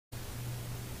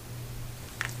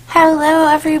Hello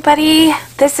everybody,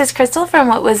 this is Crystal from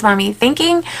What Was Mommy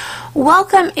Thinking.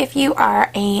 Welcome if you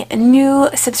are a new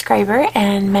subscriber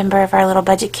and member of our little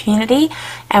budget community,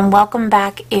 and welcome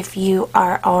back if you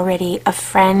are already a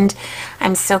friend.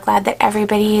 I'm so glad that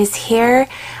everybody is here.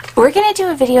 We're going to do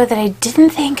a video that I didn't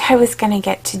think I was going to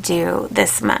get to do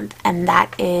this month, and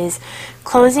that is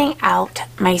closing out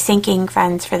my sinking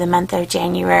funds for the month of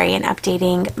January and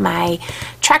updating my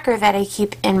tracker that I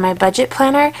keep in my budget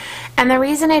planner. And the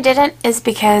reason I didn't is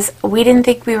because we didn't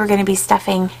think we were going to be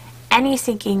stuffing any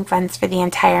sinking funds for the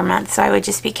entire month, so I would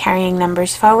just be carrying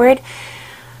numbers forward.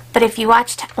 But if you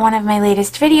watched one of my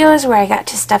latest videos where I got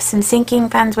to stuff some sinking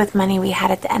funds with money we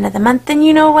had at the end of the month, then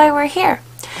you know why we're here.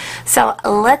 So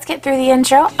let's get through the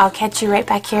intro. I'll catch you right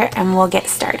back here and we'll get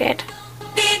started.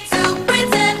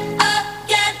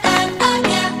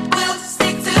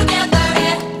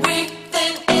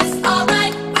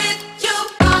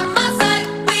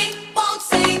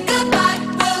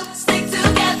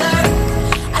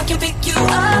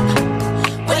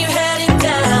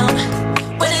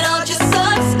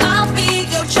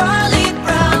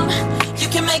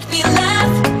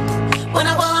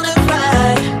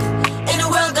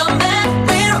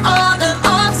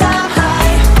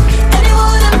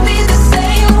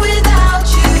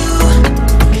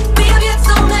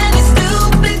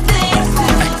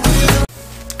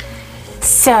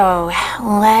 So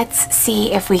let's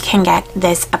see if we can get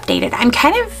this updated. I'm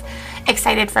kind of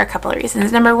excited for a couple of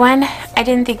reasons. Number one, I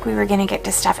didn't think we were going to get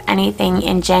to stuff anything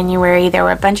in January. There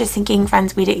were a bunch of sinking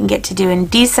funds we didn't get to do in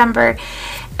December,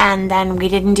 and then we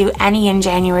didn't do any in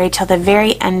January till the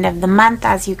very end of the month,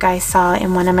 as you guys saw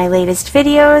in one of my latest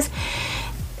videos.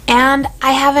 And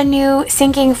I have a new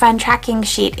sinking fund tracking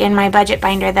sheet in my budget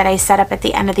binder that I set up at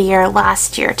the end of the year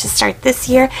last year to start this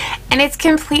year, and it's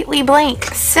completely blank.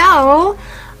 So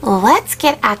let's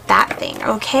get at that thing,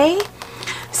 okay?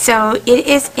 So it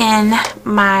is in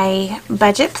my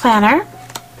budget planner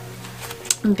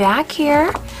back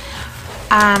here.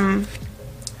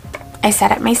 I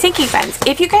set up my sinking funds.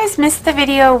 If you guys missed the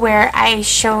video where I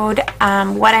showed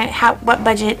what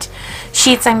budget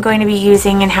sheets I'm going to be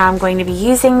using and how I'm going to be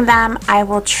using them, I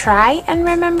will try and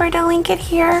remember to link it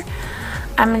here.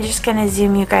 I'm just going to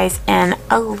zoom you guys in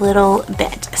a little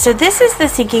bit. So this is the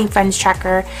sinking funds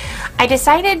tracker. I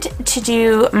decided to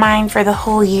do mine for the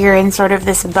whole year in sort of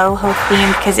this boho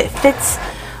theme because it fits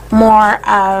more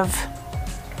of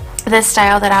the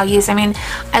style that I'll use. I mean,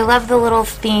 I love the little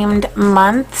themed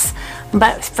months,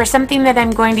 but for something that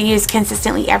I'm going to use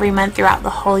consistently every month throughout the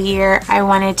whole year, I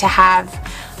wanted to have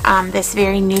this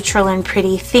very neutral and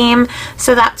pretty theme,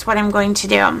 so that's what I'm going to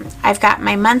do. I've got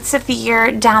my months of the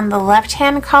year down the left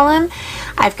hand column.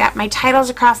 I've got my titles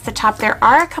across the top. There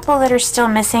are a couple that are still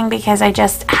missing because I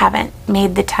just haven't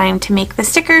made the time to make the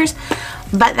stickers,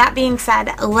 but that being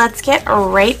said, let's get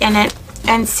right in it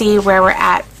and see where we're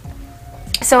at.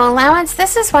 So allowance,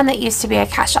 this is one that used to be a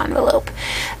cash envelope.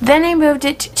 Then I moved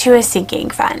it to a sinking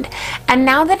fund. And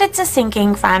now that it's a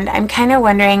sinking fund, I'm kind of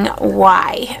wondering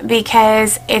why.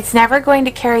 Because it's never going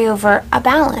to carry over a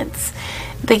balance.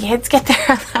 The kids get their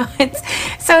allowance,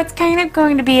 so it's kind of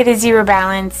going to be at a zero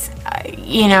balance,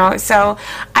 you know. So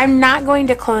I'm not going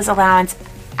to close allowance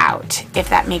out, if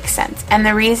that makes sense. And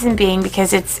the reason being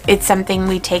because it's something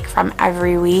we take from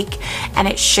every week, and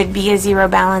it should be a zero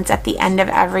balance at the end of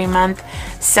every month.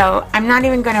 So I'm not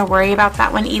even going to worry about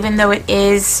that one, even though it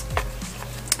is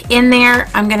in there.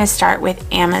 I'm going to start with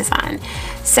Amazon.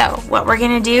 So what we're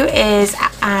going to do is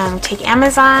take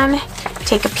Amazon,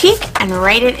 take a peek, and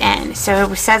write it in.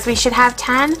 So it says we should have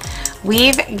 10.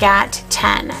 We've got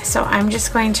 10. So I'm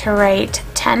just going to write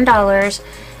 $10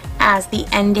 as the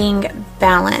ending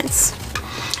balance.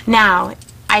 Now,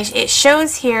 it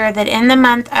shows here that in the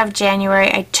month of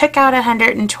January, I took out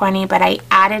 120, but I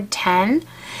added 10.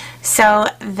 So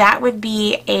that would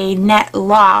be a net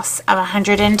loss of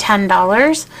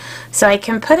 $110. So I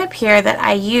can put up here that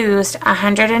I used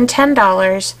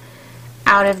 $110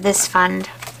 out of this fund.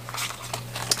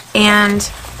 And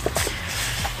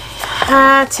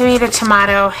tomato,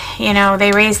 tomato, you know,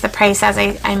 they raised the price as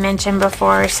I mentioned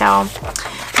before. So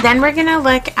then we're going to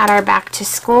look at our back to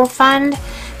school fund.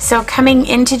 So coming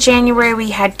into January,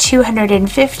 we had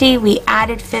 250. We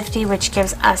added 50, which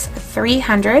gives us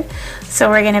 300. So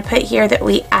we're going to put here that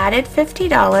we added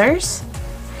 $50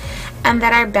 and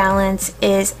that our balance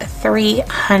is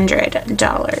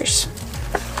 $300.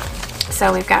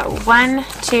 So we've got 1,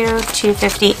 2,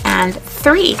 250, and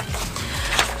 3.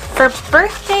 For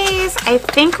birthdays, I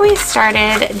think we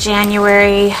started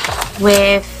January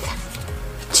with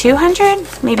 200,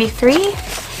 maybe 3.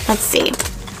 Let's see.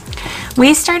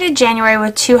 We started January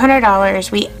with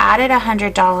 $200. We added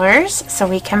 $100, so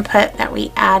we can put that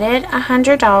we added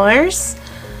 $100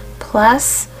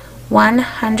 plus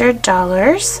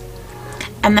 $100,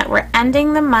 and that we're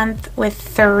ending the month with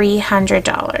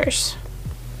 $300.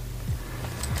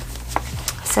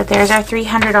 So there's our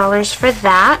 $300 for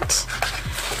that.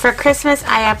 For Christmas,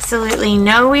 I absolutely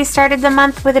know we started the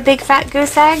month with a big fat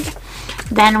goose egg.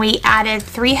 Then we added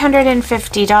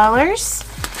 $350.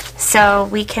 So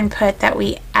we can put that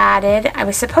we added, I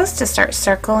was supposed to start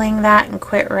circling that and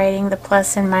quit writing the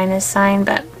plus and minus sign,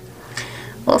 but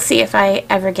we'll see if I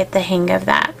ever get the hang of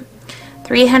that.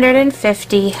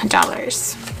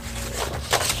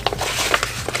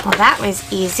 $350. Well, that was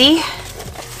easy.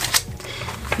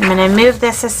 I'm going to move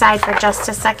this aside for just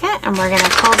a second, and we're going to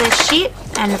pull this sheet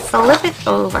and flip it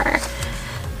over.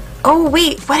 Oh,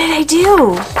 wait, what did I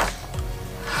do?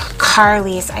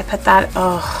 Carly's, I put that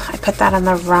on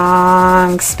the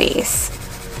wrong space.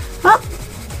 Well,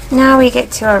 now we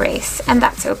get to erase, and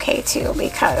that's okay too,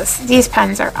 because these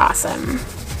pens are awesome.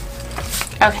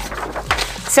 Okay,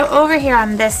 so over here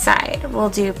on this side, we'll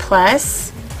do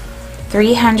plus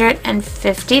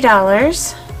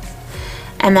 $350,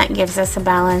 and that gives us a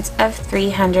balance of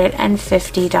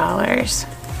 $350.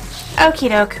 Okie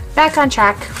doke, back on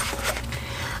track.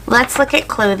 Let's look at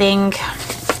clothing.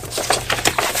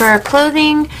 For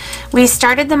clothing, we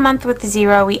started the month with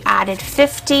 0. We added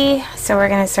 50, so we're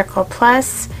going to circle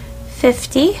plus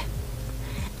 50,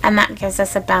 and that gives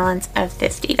us a balance of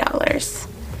 $50.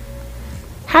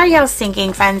 How are y'all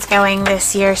sinking funds going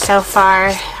this year so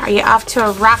far? Are you off to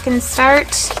a rockin'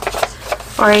 start,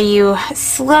 or are you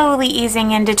slowly easing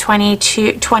into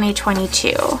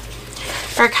 2022?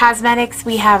 For cosmetics,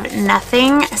 we have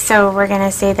nothing, so we're going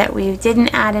to say that we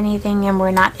didn't add anything and we're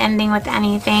not ending with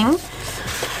anything.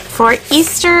 For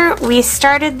Easter, we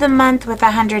started the month with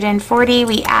 140.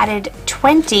 We added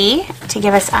 20 to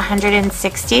give us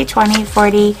 160, 20,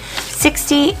 40,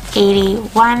 60, 80,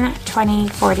 1, 20,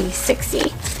 40,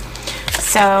 60.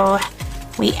 So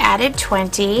we added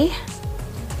 20,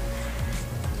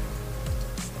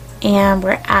 and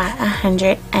we're at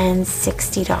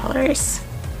 $160.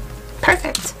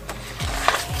 Perfect.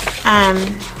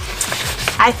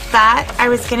 I thought I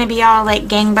was going to be all like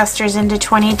gangbusters into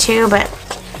 22, but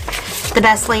the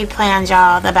best laid plans,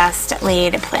 y'all, the best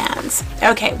laid plans.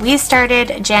 Okay, we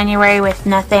started January with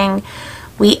nothing.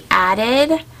 We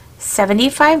added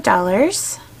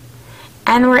 $75,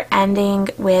 and we're ending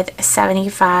with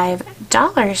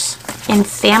 $75 in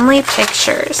family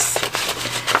pictures.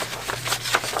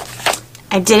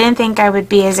 I didn't think I would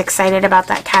be as excited about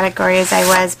that category as I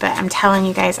was, but I'm telling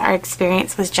you guys, our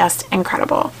experience was just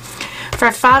incredible.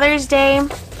 For Father's Day,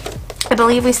 I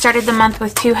believe we started the month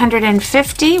with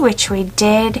 250, which we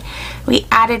did. We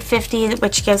added 50,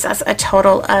 which gives us a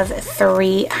total of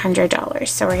 $300.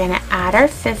 So we're going to add our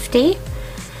 50,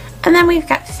 and then we've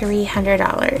got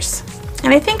 $300.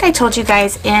 And I think I told you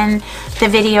guys in the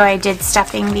video I did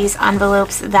stuffing these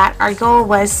envelopes that our goal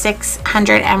was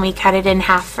 600, and we cut it in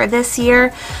half for this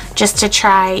year just to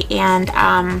try and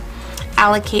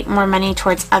allocate more money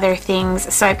towards other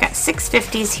things. So I've got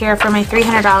 650s here for my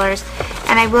 $300,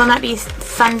 and I will not be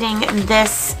funding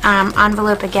this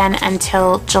envelope again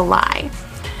until July.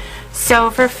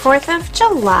 So for 4th of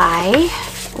July,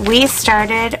 we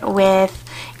started with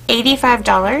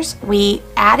 $85. We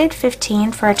added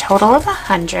 15 for a total of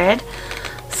 100.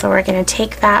 So we're going to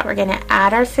take that, we're going to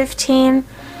add our 15,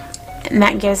 and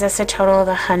that gives us a total of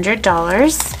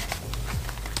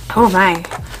 $100. Oh my,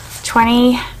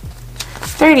 20,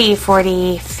 30,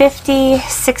 40, 50,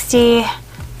 60,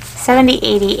 70,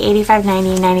 80, 85,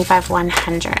 90, 95,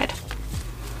 100.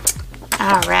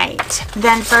 All right,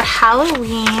 then for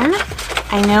Halloween,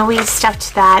 I know we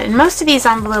stuffed that, and most of these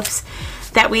envelopes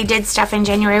that we did stuff in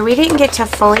January, we didn't get to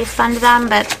fully fund them,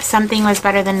 but something was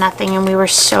better than nothing, and we were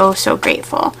so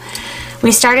grateful.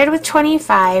 We started with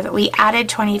 25, we added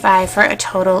 25 for a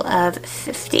total of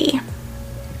 50.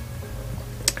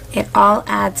 It all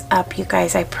adds up, you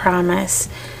guys, I promise.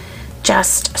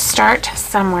 Just start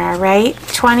somewhere, right?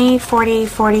 20, 40,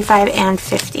 45, and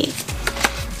 50.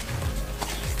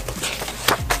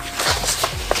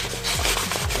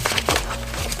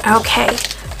 Okay,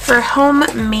 for home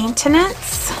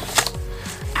maintenance,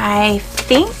 I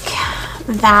think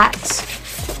that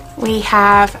we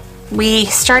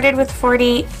started with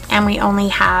 40 and we only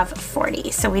have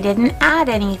 40. So we didn't add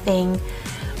anything,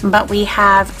 but we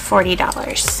have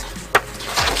 $40.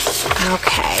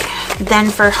 Okay, then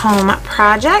for home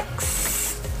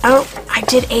projects, oh, I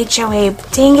did HOA,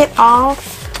 dang it all.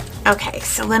 Okay,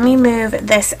 so let me move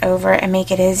this over and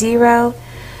make it a 0.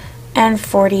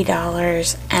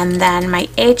 $140. And then my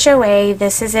HOA,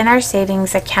 this is in our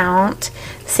savings account,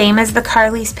 same as the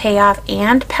car lease payoff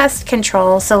and pest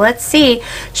control. So let's see,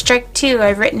 strike 2,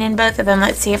 I've written in both of them.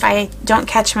 Let's see if I don't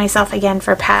catch myself again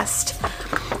for pest.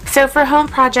 So for home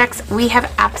projects, we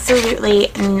have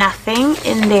absolutely nothing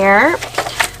in there.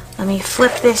 Let me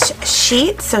flip this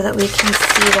sheet so that we can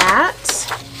see that.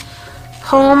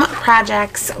 Home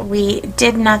projects, we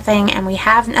did nothing and we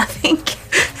have nothing.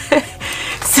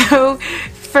 So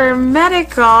for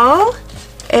medical,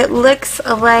 it looks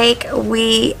like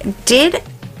we did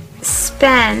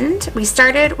spend, we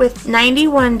started with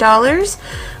 $91,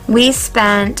 we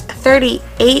spent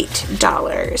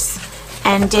 $38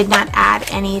 and did not add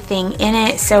anything in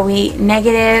it, so we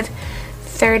negative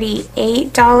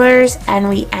 $38 and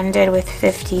we ended with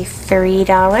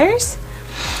 $53.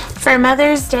 For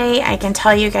Mother's Day, I can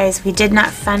tell you guys we did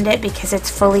not fund it because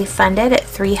it's fully funded at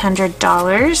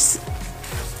 $300.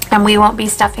 And we won't be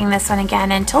stuffing this one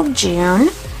again until June.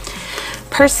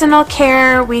 Personal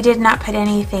care, we did not put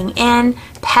anything in.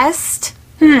 Pest,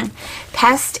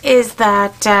 pest is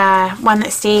that one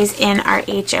that stays in our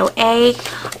HOA.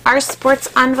 Our sports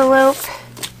envelope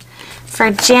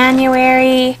for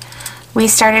January, we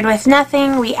started with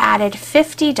nothing. We added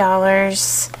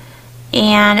 $50,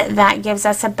 and that gives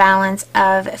us a balance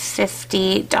of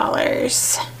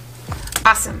 $50.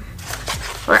 Awesome.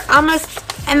 We're almost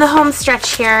in the home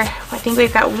stretch here. I think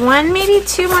we've got one, maybe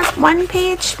two more, one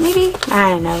page, maybe? I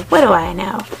don't know. What do I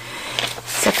know?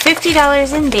 So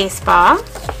 $50 in baseball.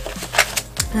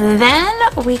 Then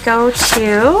we go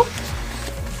to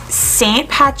St.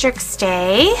 Patrick's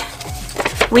Day.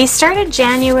 We started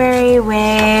January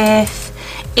with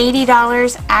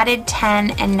 $80, added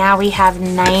 10, and now we have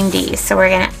 90. So we're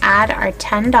going to add our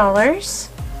 $10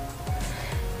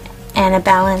 and a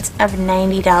balance of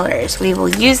 $90. We will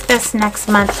use this next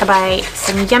month to buy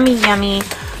some yummy, yummy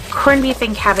corned beef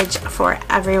and cabbage for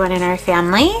everyone in our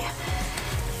family.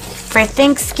 For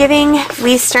Thanksgiving,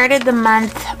 we started the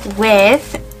month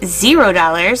with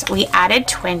 $0. We added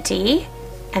 20,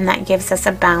 and that gives us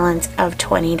a balance of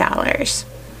 $20.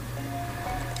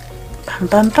 Bum,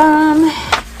 bum, bum.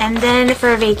 And then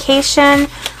for vacation,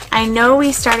 I know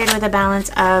we started with a balance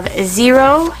of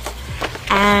 $0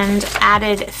 and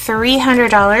added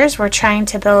 $300. We're trying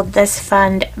to build this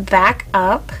fund back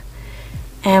up,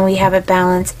 and we have a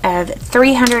balance of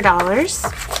 $300.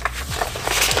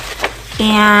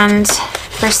 And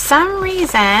for some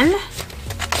reason,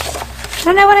 I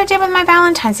don't know what I did with my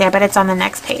Valentine's Day, but it's on the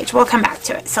next page. We'll come back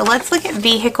to it. So let's look at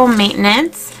vehicle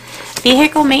maintenance.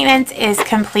 Vehicle maintenance is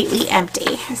completely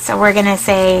empty. So we're gonna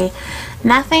say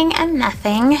nothing and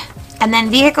nothing. And then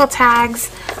vehicle tags,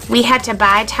 we had to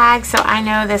buy tags, so I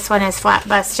know this one is flat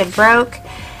busted broke.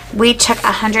 We took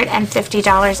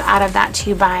 $150 out of that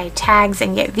to buy tags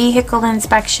and get vehicle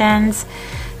inspections.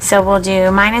 So we'll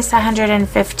do minus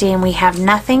 $150, and we have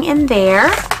nothing in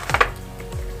there.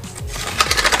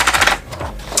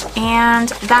 And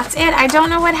that's it. I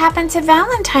don't know what happened to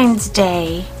Valentine's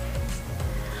Day.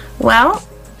 Well,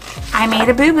 I made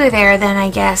a boo-boo there then,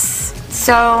 I guess.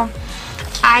 So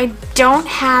I don't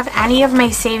have any of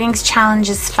my savings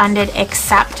challenges funded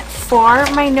except for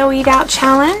my No Eat Out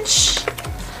challenge,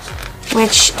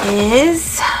 which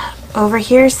is over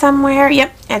here somewhere.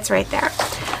 Yep, it's right there.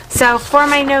 So for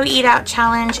my No Eat Out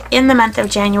challenge in the month of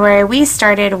January, we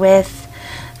started with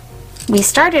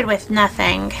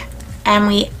nothing, and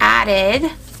we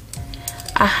added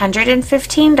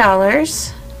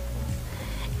 $115,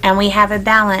 and we have a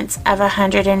balance of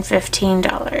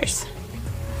 $115.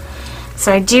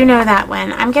 So I do know that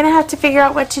one. I'm gonna have to figure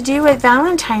out what to do with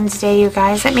Valentine's Day, you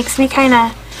guys. That makes me kind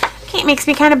of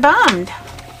bummed.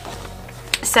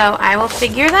 So I will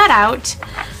figure that out.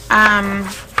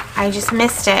 I just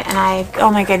missed it, and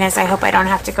oh my goodness, I hope I don't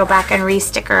have to go back and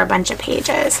re-sticker a bunch of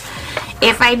pages.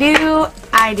 If I do,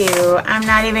 I do. I'm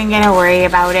not even gonna worry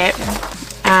about it.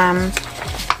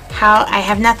 I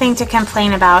have nothing to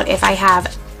complain about if I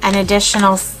have an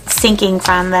additional sinking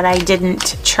fund that I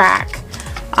didn't track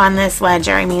on this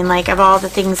ledger. I mean, like, of all the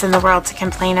things in the world to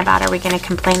complain about, are we going to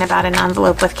complain about an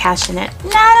envelope with cash in it?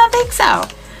 No, I don't think so.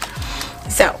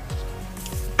 So,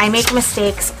 I make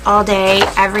mistakes all day,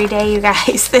 every day, you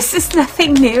guys. This is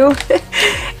nothing new.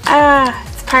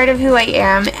 It's part of who I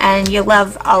am, and you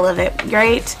love all of it,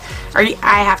 right? Or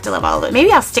I have to love all of it.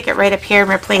 Maybe I'll stick it right up here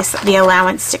and replace the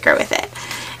allowance sticker with it.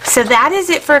 So that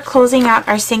is it for closing out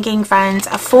our sinking funds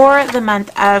for the month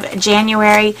of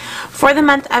January. For the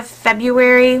month of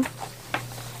February,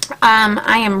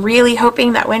 I am really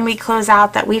hoping that when we close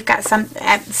out that we've got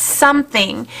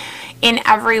something in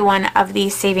every one of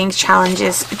these savings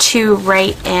challenges to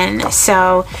write in.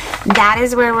 So that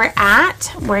is where we're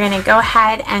at. We're going to go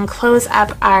ahead and close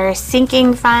up our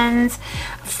sinking funds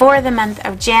for the month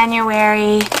of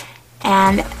January,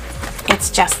 and it's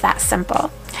just that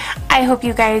simple. I hope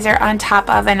you guys are on top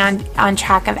of and on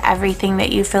track of everything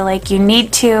that you feel like you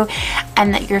need to,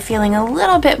 and that you're feeling a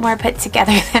little bit more put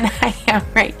together than I am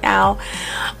right now.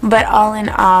 But all in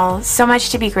all, so much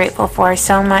to be grateful for,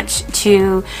 so much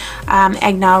to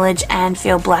acknowledge and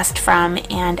feel blessed from,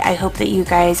 and I hope that you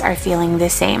guys are feeling the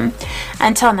same.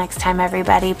 Until next time,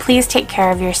 everybody, please take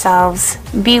care of yourselves,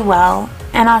 be well,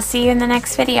 and I'll see you in the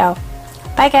next video.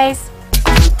 Bye, guys.